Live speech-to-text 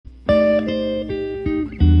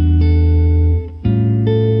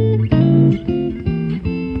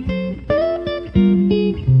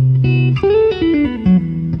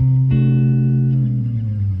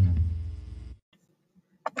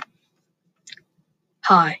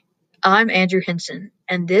Hi, I'm Andrew Henson,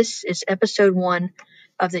 and this is episode 1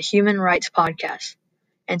 of the Human Rights Podcast.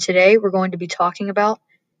 And today we're going to be talking about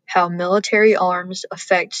how military arms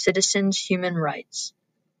affect citizens' human rights.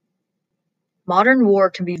 Modern war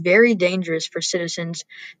can be very dangerous for citizens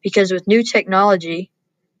because with new technology,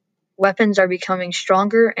 weapons are becoming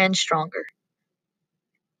stronger and stronger.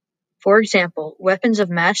 For example, weapons of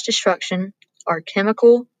mass destruction are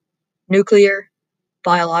chemical, nuclear,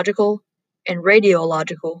 biological, and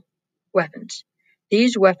radiological weapons.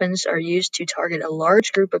 These weapons are used to target a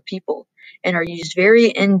large group of people and are used very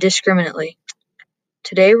indiscriminately.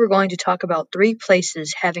 Today we're going to talk about 3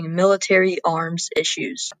 places having military arms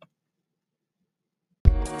issues.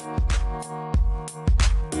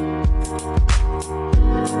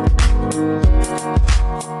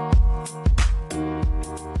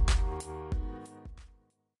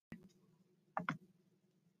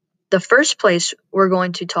 The first place we're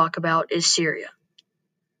going to talk about is Syria.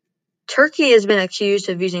 Turkey has been accused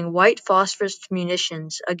of using white phosphorus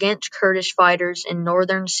munitions against Kurdish fighters in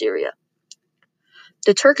northern Syria.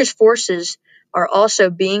 The Turkish forces are also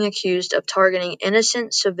being accused of targeting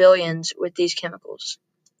innocent civilians with these chemicals.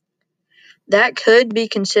 That could be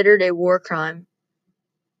considered a war crime.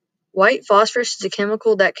 White phosphorus is a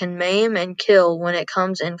chemical that can maim and kill when it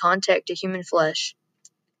comes in contact to human flesh.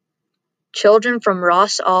 Children from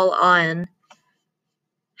Ras Al Ain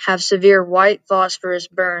have severe white phosphorus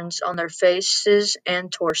burns on their faces and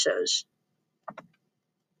torsos.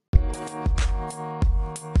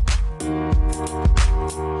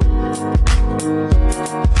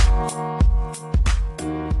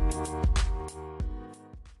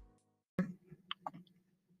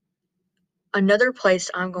 Another place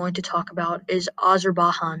I'm going to talk about is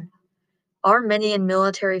Azerbaijan. Armenian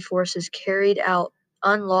military forces carried out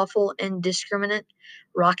unlawful, indiscriminate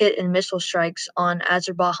rocket and missile strikes on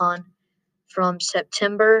Azerbaijan from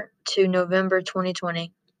September to November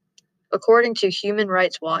 2020. According to Human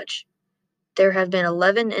Rights Watch, there have been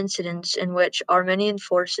 11 incidents in which Armenian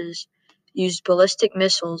forces used ballistic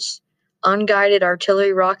missiles, unguided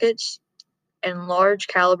artillery rockets, and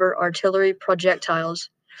large-caliber artillery projectiles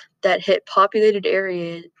that hit populated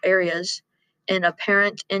areas in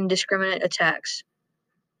apparent indiscriminate attacks.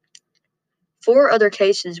 4 other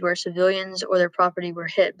cases where civilians or their property were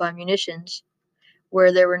hit by munitions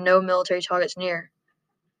where there were no military targets near.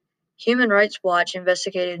 Human Rights Watch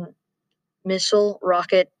investigated missile,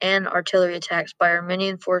 rocket, and artillery attacks by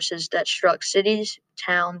Armenian forces that struck cities,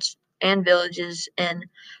 towns, and villages in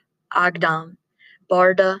Agdam,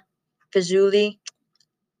 Barda, Fizuli,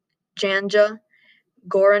 Janja,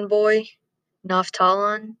 Goranboy,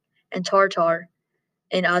 Naftalan, and Tartar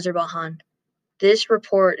in Azerbaijan. This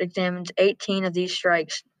report examines 18 of these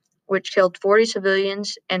strikes, which killed 40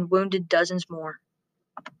 civilians and wounded dozens more.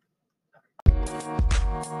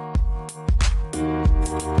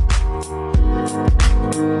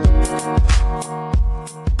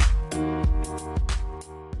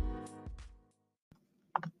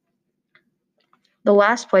 The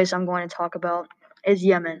last place I'm going to talk about is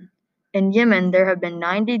Yemen. In Yemen, there have been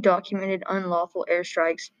 90 documented unlawful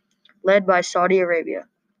airstrikes led by Saudi Arabia.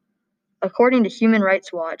 According to Human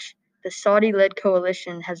Rights Watch, the Saudi-led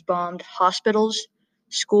coalition has bombed hospitals,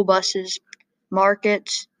 school buses,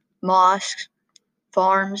 markets, mosques,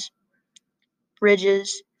 farms,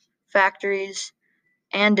 bridges, factories,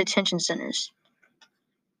 and detention centers.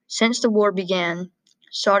 Since the war began,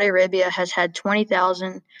 Saudi Arabia has had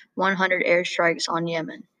 20,100 airstrikes on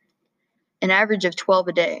Yemen, an average of 12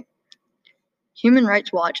 a day. Human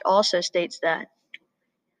Rights Watch also states that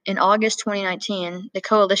in August 2019, the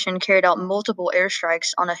coalition carried out multiple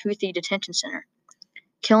airstrikes on a Houthi detention center,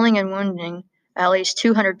 killing and wounding at least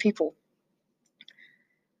 200 people.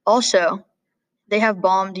 Also, they have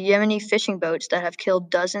bombed Yemeni fishing boats that have killed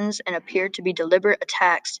dozens and appear to be deliberate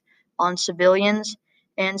attacks on civilians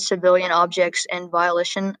and civilian objects in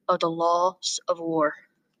violation of the laws of war.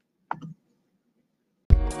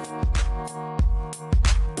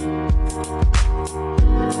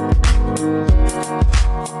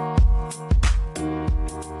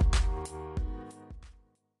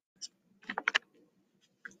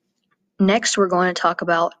 Next, we're going to talk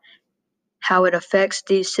about how it affects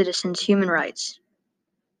these citizens' human rights.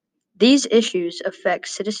 These issues affect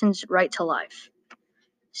citizens' right to life.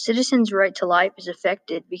 Citizens' right to life is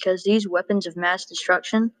affected because these weapons of mass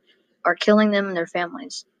destruction are killing them and their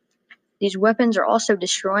families. These weapons are also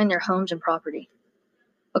destroying their homes and property.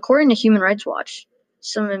 According to Human Rights Watch,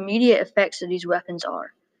 some immediate effects of these weapons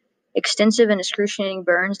are extensive and excruciating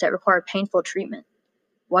burns that require painful treatment.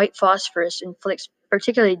 White phosphorus inflicts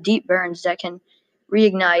particularly deep burns that can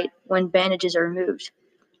reignite when bandages are removed.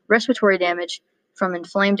 Respiratory damage from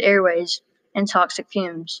inflamed airways and toxic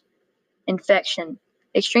fumes, infection,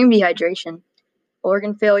 extreme dehydration,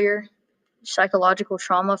 organ failure, psychological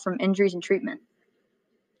trauma from injuries and treatment.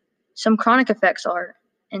 Some chronic effects are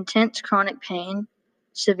intense chronic pain,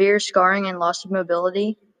 severe scarring and loss of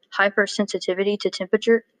mobility, hypersensitivity to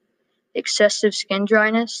temperature, excessive skin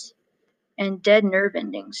dryness, and dead nerve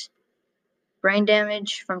endings, brain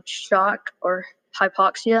damage from shock or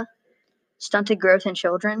hypoxia, stunted growth in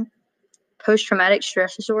children, post-traumatic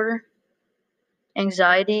stress disorder,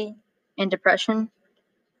 anxiety and depression,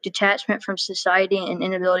 detachment from society and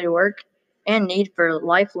inability to work, and need for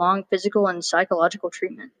lifelong physical and psychological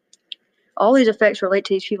treatment. All these effects relate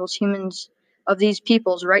to these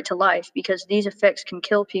people's right to life because these effects can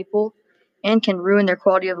kill people and can ruin their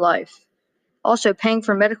quality of life. Also, paying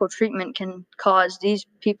for medical treatment can cause these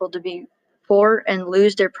people to be poor and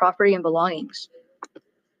lose their property and belongings.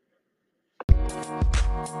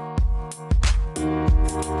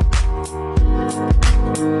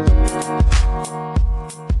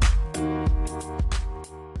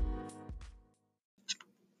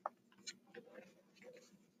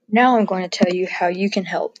 Now I'm going to tell you how you can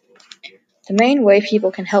help. The main way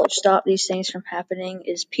people can help stop these things from happening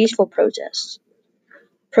is peaceful protests.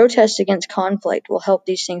 Protests against conflict will help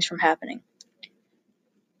these things from happening.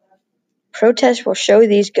 Protests will show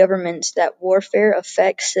these governments that warfare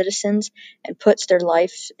affects citizens and puts their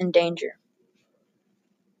lives in danger.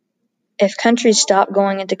 If countries stop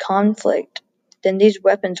going into conflict, then these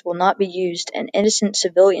weapons will not be used and innocent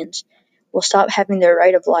civilians will stop having their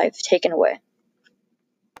right of life taken away.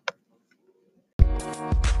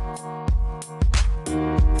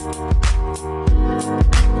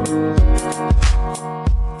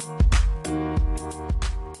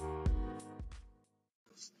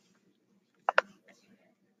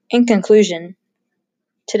 In conclusion,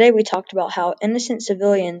 today we talked about how innocent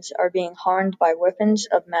civilians are being harmed by weapons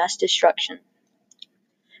of mass destruction.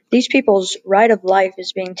 These people's right of life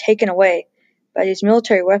is being taken away by these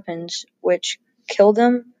military weapons which kill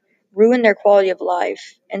them, ruin their quality of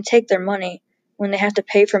life, and take their money when they have to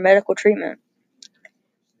pay for medical treatment.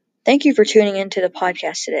 Thank you for tuning into the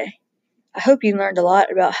podcast today. I hope you learned a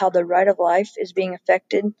lot about how the right of life is being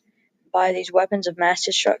affected by these weapons of mass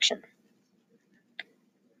destruction.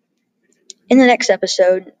 In the next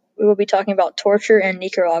episode, we will be talking about torture in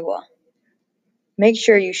Nicaragua. Make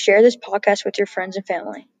sure you share this podcast with your friends and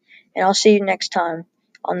family, and I'll see you next time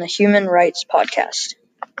on the Human Rights Podcast.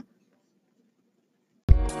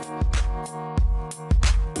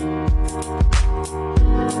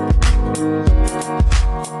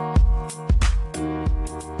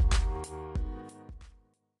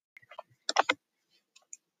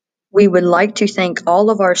 We would like to thank all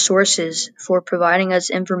of our sources for providing us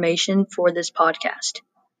information for this podcast.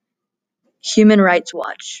 Human Rights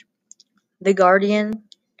Watch, The Guardian,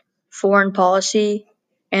 Foreign Policy,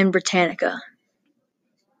 and Britannica.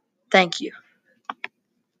 Thank you.